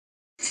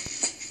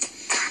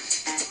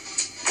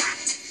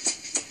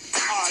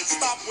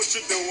what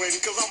you're doing,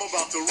 cause I'm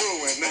about to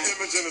ruin the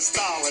image and the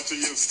style that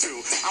you're used to.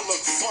 I look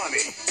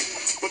funny,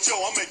 but yo,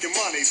 I'm making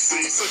money,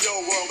 see? So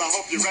yo, world, I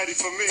hope you're ready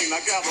for me.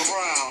 Now gather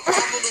round.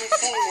 I'm the new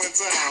fool in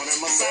town,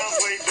 and my sound's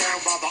laid down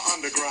by the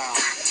underground.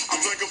 I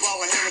drink a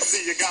bottle of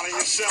Hennessy you got on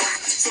your shelf,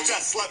 so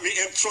just let me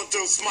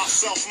introduce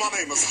myself. My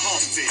name is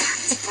Humpty,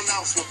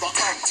 pronounced with the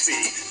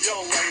Humpty. Yo,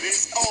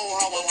 ladies, oh,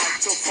 how I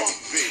like to funk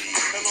thee.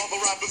 And all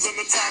the rappers in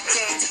the top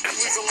 10,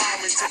 please allow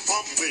me to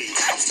bump thee.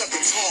 I'm stepping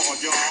tall,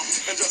 y'all,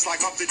 and just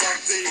like Humpty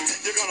Dumpty,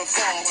 you're gonna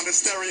fall when the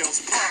stereos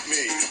pump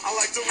me. I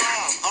like to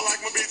rhyme, I like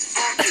my beats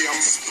funky,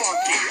 I'm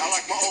spunky, I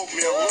like my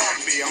oatmeal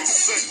lumpy, I'm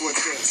sick with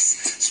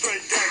this,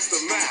 straight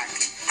gangster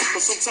Mac.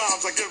 But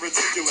sometimes I get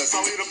ridiculous.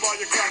 I'll eat up all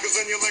your crackers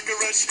and your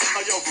licorice.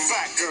 Oh, yo,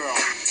 fat girl,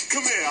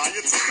 come here, are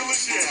you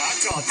ticklish? Yeah, I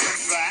called you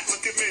fat.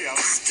 Look at me, I'm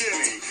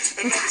skinny.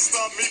 It never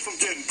stopped me from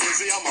getting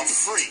busy. I'm a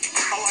freak.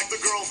 I like the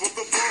girls with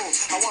the boom.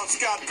 I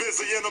once got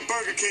busy in a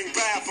Burger King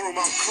bathroom.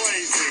 I'm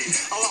crazy.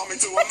 Allow me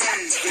to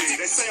amaze thee.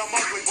 They say I'm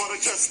ugly, but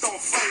it just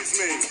don't faze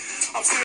me. I'm still